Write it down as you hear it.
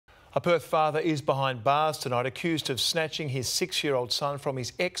A Perth father is behind bars tonight, accused of snatching his 6-year-old son from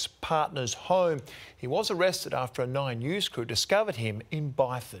his ex-partner's home. He was arrested after a 9 News crew discovered him in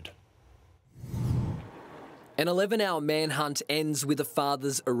Byford. An 11-hour manhunt ends with a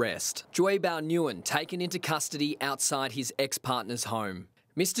father's arrest. Joy Bao Nguyen taken into custody outside his ex-partner's home.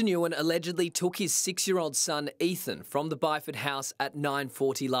 Mr Nguyen allegedly took his 6-year-old son Ethan from the Byford house at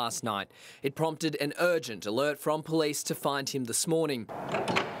 9:40 last night. It prompted an urgent alert from police to find him this morning.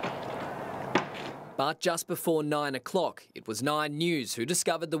 But just before 9 o'clock, it was 9 News who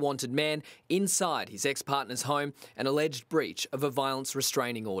discovered the wanted man inside his ex-partner's home, an alleged breach of a violence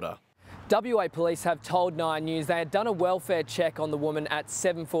restraining order. WA police have told 9 News they had done a welfare check on the woman at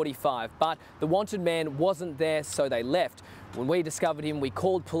 7:45, but the wanted man wasn't there, so they left. When we discovered him, we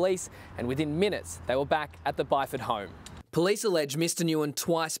called police, and within minutes, they were back at the Byford home. Police allege Mr Nguyen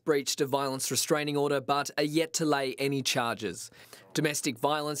twice breached a violence restraining order but are yet to lay any charges. Domestic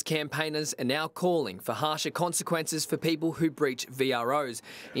violence campaigners are now calling for harsher consequences for people who breach VROs.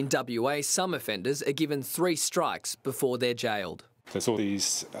 In WA, some offenders are given 3 strikes before they're jailed. There's all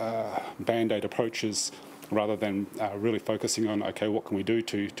these band-aid approaches rather than really focusing on, OK, what can we do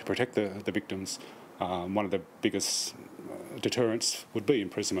to protect the victims? One of the biggest deterrents would be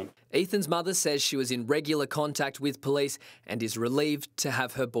imprisonment. Ethan's mother says she was in regular contact with police and is relieved to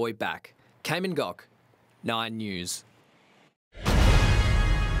have her boy back. Cayman Gok, 9 News.